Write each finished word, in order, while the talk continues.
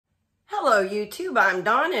Hello YouTube, I'm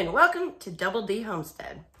Dawn and welcome to Double D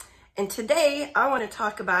Homestead. And today I want to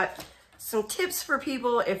talk about some tips for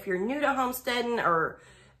people if you're new to homesteading or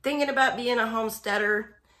thinking about being a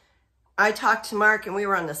homesteader. I talked to Mark and we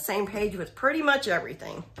were on the same page with pretty much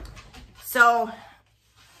everything. So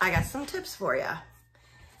I got some tips for you.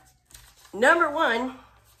 Number one,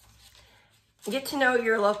 get to know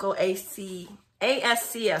your local ASCS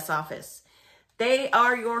office. They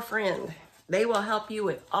are your friend. They will help you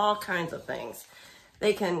with all kinds of things.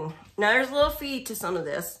 They can, now there's a little fee to some of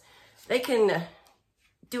this. They can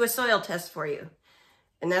do a soil test for you.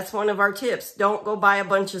 And that's one of our tips. Don't go buy a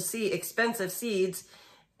bunch of expensive seeds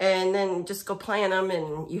and then just go plant them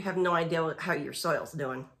and you have no idea how your soil's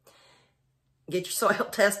doing. Get your soil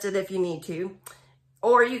tested if you need to.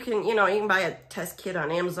 Or you can, you can buy a test kit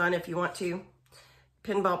on Amazon if you want to.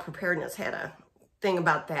 Pinball Preparedness had a thing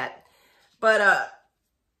about that. But,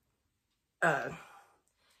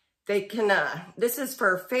 they can, this is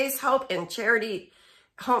for Faith, Hope, and Charity's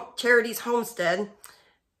Homestead.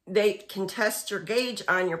 They can test your gauge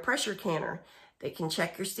on your pressure canner. They can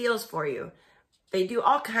check your seals for you. They do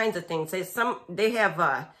all kinds of things. They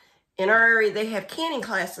have, in our area, they have canning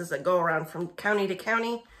classes that go around from county to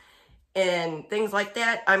county and things like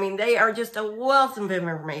that. I mean, they are just a wealth of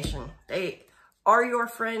information. They are your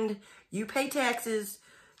friend. You pay taxes,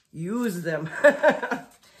 use them.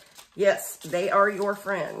 Yes, they are your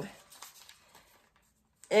friend.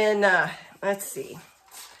 And let's see.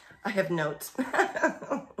 I have notes.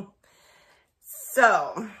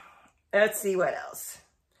 So, let's see what else.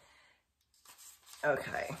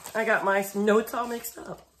 Okay, I got my notes all mixed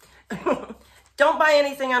up. Don't buy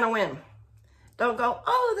anything on a whim. Don't go,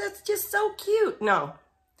 oh, that's just so cute. No.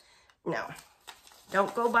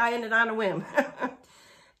 Don't go buying it on a whim.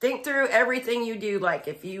 Think through everything you do. Like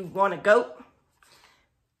if you want a goat,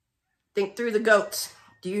 think through the goats.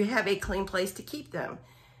 Do you have a clean place to keep them?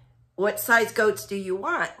 What size goats do you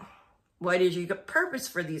want? What is your purpose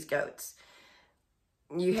for these goats?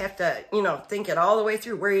 You have to, think it all the way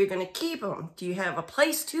through where you're going to keep them. Do you have a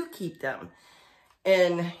place to keep them?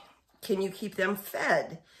 And can you keep them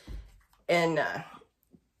fed? And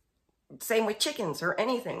same with chickens or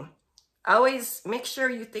anything. Always make sure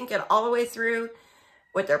you think it all the way through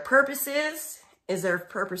what their purpose is. Is there a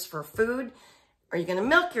purpose for food? Are you going to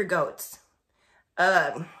milk your goats?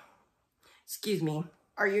 Excuse me.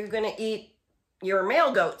 Are you going to eat your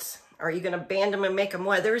male goats? Are you going to band them and make them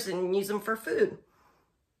wethers and use them for food?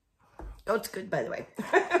 Goat's good, by the way.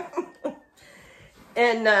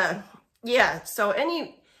 And, yeah, so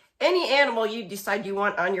any animal you decide you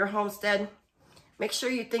want on your homestead, make sure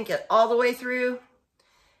you think it all the way through.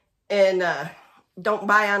 And don't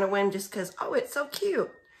buy on a whim just because, oh, it's so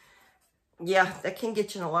cute. Yeah, that can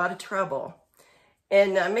get you in a lot of trouble.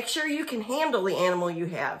 And make sure you can handle the animal you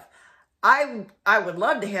have. I would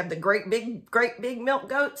love to have the great big milk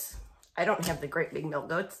goats. I don't have the great big milk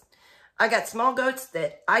goats. I got small goats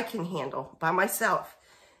that I can handle by myself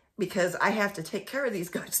because I have to take care of these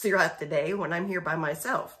goats throughout the day when I'm here by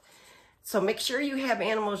myself. So make sure you have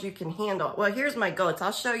animals you can handle. Well, here's my goats.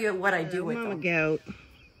 I'll show you what I do with them. Mama goat.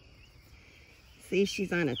 See,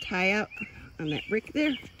 she's on a tie out on that brick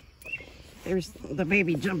there. There's the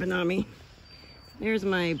baby jumping on me. There's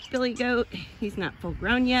my billy goat. He's not full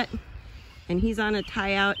grown yet. And he's on a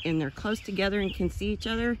tie out and they're close together and can see each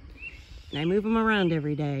other. And I move them around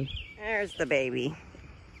every day. There's the baby.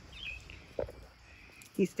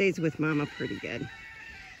 He stays with Mama pretty good.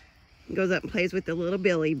 He goes up and plays with the little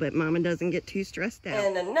Billy, but Mama doesn't get too stressed out.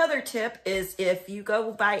 And another tip is if you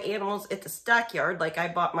go buy animals at the stockyard, like I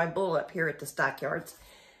bought my bull up here at the stockyards,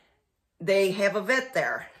 they have a vet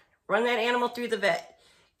there. Run that animal through the vet.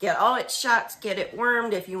 Get all its shots, get it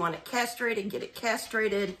wormed. If you want it castrated, get it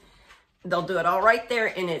castrated. They'll do it all right there,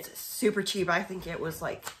 and it's super cheap. I think it was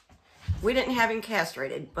like, we didn't have him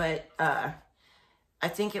castrated, but I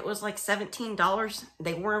think it was like $17.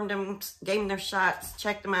 They wormed him, gave him their shots,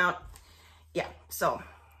 checked them out. Yeah, so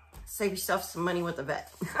save yourself some money with a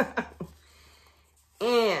vet.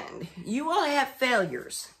 And you will have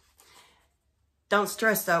failures. Don't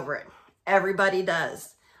stress over it. Everybody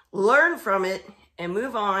does. Learn from it and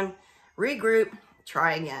move on, regroup,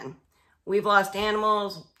 try again. We've lost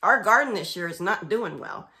animals. Our garden this year is not doing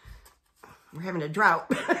well. We're having a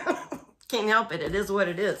drought. Can't help it. It is what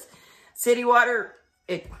it is. City water,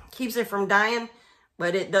 it keeps it from dying,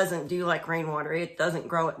 but it doesn't do like rainwater. It doesn't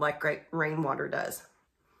grow it like rainwater does.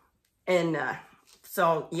 And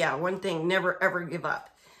so, yeah, one thing, never ever give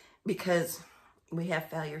up because we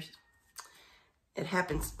have failures. It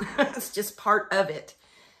happens. It's just part of it.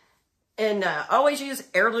 And always use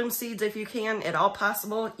heirloom seeds if you can. At all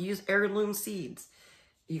possible, use heirloom seeds.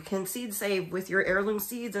 You can seed save with your heirloom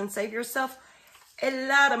seeds and save yourself a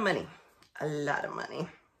lot of money. A lot of money.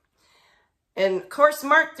 And of course,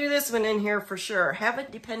 mark through this one in here for sure. Have a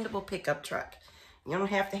dependable pickup truck. You don't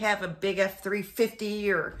have to have a big F-350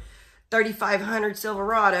 or 3500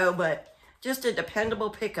 Silverado, but just a dependable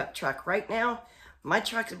pickup truck. Right now, my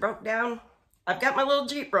truck's broke down. I've got my little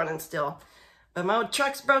Jeep running still, but my old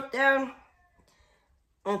truck's broke down.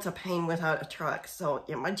 It's a pain without a truck. So,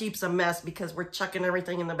 yeah, my Jeep's a mess because we're chucking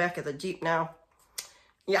everything in the back of the Jeep now.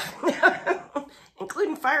 Yeah,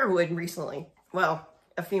 including firewood recently. Well,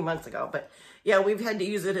 a few months ago. But, yeah, we've had to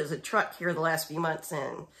use it as a truck here the last few months,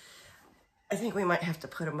 and I think we might have to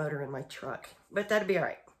put a motor in my truck. But that'd be all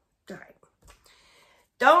right. All right.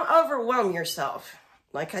 Don't overwhelm yourself.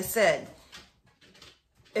 Like I said,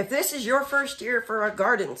 if this is your first year for a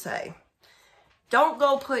garden, say, don't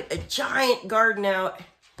go put a giant garden out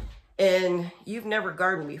and you've never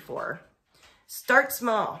gardened before. Start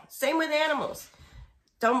small. Same with animals.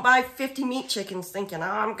 Don't buy 50 meat chickens thinking, oh,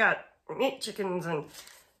 I've got meat chickens, and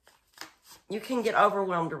you can get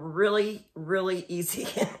overwhelmed really, really easy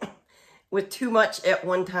with too much at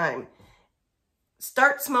one time.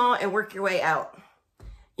 Start small and work your way out.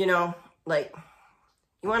 You know, like,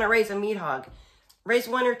 you want to raise a meat hog. Raise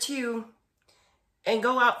 1 or 2 and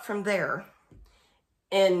go out from there.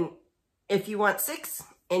 And if you want 6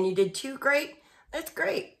 and you did 2, great. That's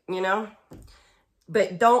great, you know.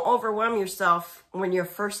 But don't overwhelm yourself when you're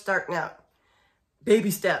first starting out.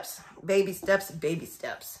 Baby steps, baby steps, baby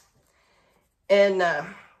steps. And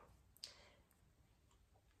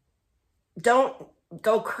don't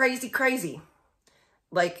go crazy, crazy.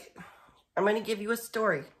 Like, I'm going to give you a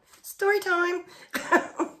story. Story time.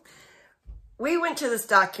 We went to the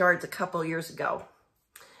stockyards a couple years ago.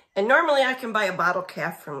 And normally I can buy a bottle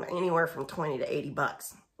calf from anywhere from 20 to 80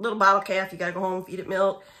 bucks. Little bottle calf, you got to go home, feed it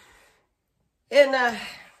milk. And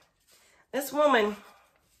this woman,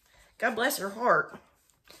 God bless her heart,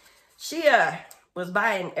 she was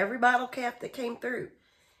buying every bottle calf that came through.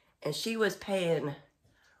 And she was paying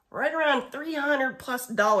right around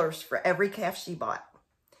 $300+ for every calf she bought.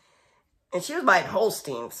 And she was buying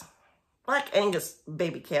Holsteins. Black Angus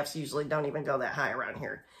baby calves usually don't even go that high around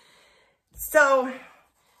here. So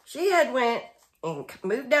she had went and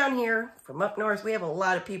moved down here from up north. We have a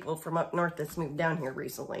lot of people from up north that's moved down here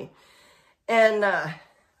recently. And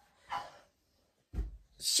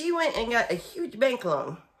she went and got a huge bank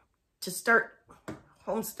loan to start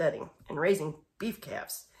homesteading and raising beef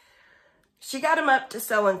calves. She got them up to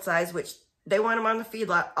selling size, which they want them on the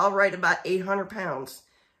feedlot. I'll write about 800 pounds.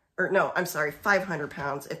 Or no, I'm sorry, 500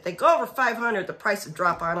 pounds. If they go over 500, the price would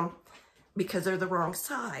drop on them because they're the wrong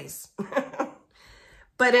size.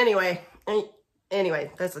 But anyway,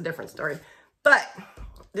 that's a different story. But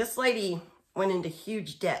this lady went into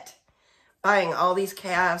huge debt buying all these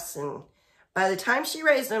calves, and by the time she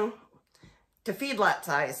raised them to feedlot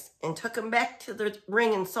size and took them back to the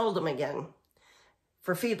ring and sold them again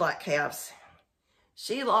for feedlot calves,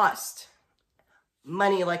 she lost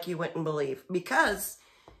money like you wouldn't believe, because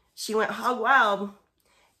she went hog wild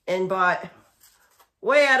and bought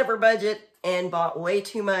way out of her budget and bought way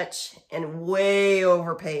too much and way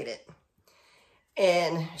overpaid it.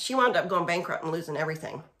 And she wound up going bankrupt and losing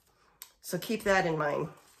everything. So keep that in mind.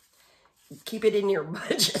 Keep it in your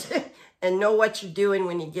budget and know what you're doing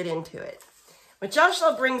when you get into it. Which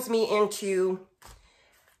also brings me into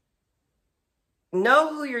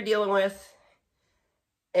know who you're dealing with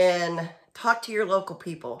and talk to your local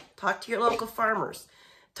people. Talk to your local farmers.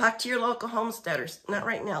 Talk to your local homesteaders. Not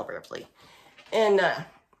right now, Ripley. And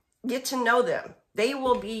get to know them. They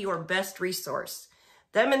will be your best resource.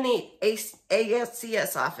 Them in the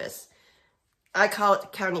ASCS office. I call it the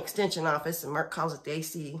County Extension Office, and Mark calls it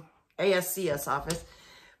the ASCS office.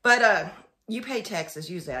 But you pay taxes,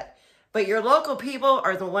 use that. But your local people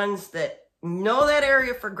are the ones that know that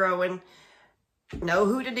area for growing, know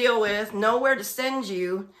who to deal with, know where to send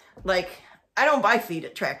you. Like, I don't buy feed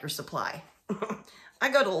at Tractor Supply. I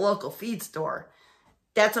go to the local feed store.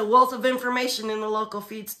 That's a wealth of information in the local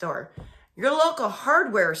feed store. Your local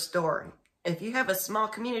hardware store. If you have a small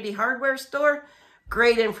community hardware store,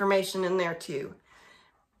 great information in there too.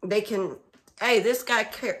 They can, hey, this guy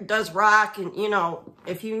does rock, and you know,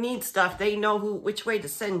 if you need stuff, they know which way to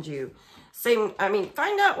send you. Same, I mean,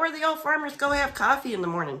 find out where the old farmers go have coffee in the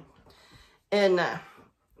morning. And,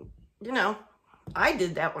 you know, I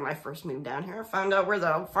did that when I first moved down here. I found out where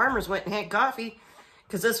the old farmers went and had coffee,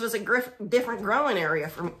 because this was a different growing area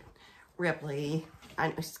from Ripley.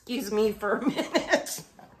 Excuse me for a minute.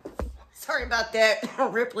 Sorry about that.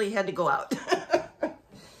 Ripley had to go out.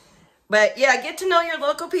 But yeah, get to know your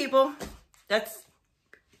local people.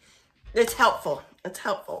 It's helpful. It's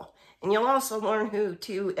helpful. And you'll also learn who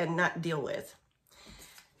to and not deal with.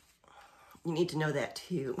 You need to know that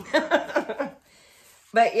too.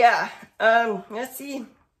 But yeah, let's see.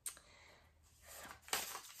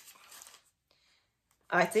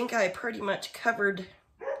 I think I pretty much covered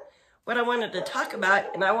what I wanted to talk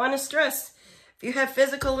about. And I want to stress, if you have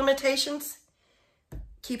physical limitations,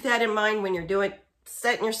 keep that in mind when you're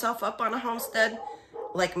setting yourself up on a homestead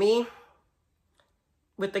like me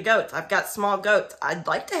with the goats. I've got small goats. I'd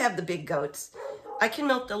like to have the big goats. I can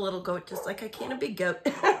milk the little goat just like I can a big goat.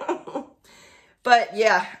 But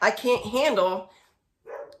yeah, I can't handle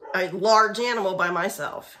a large animal by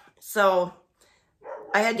myself. So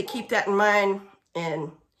I had to keep that in mind,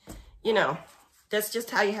 and you know, that's just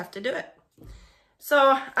how you have to do it.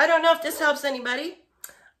 So I don't know if this helps anybody.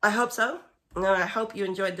 I hope so. And I hope you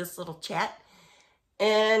enjoyed this little chat.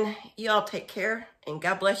 And you all take care, and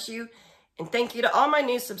God bless you. And thank you to all my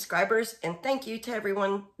new subscribers, and thank you to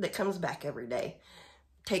everyone that comes back every day.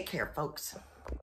 Take care, folks.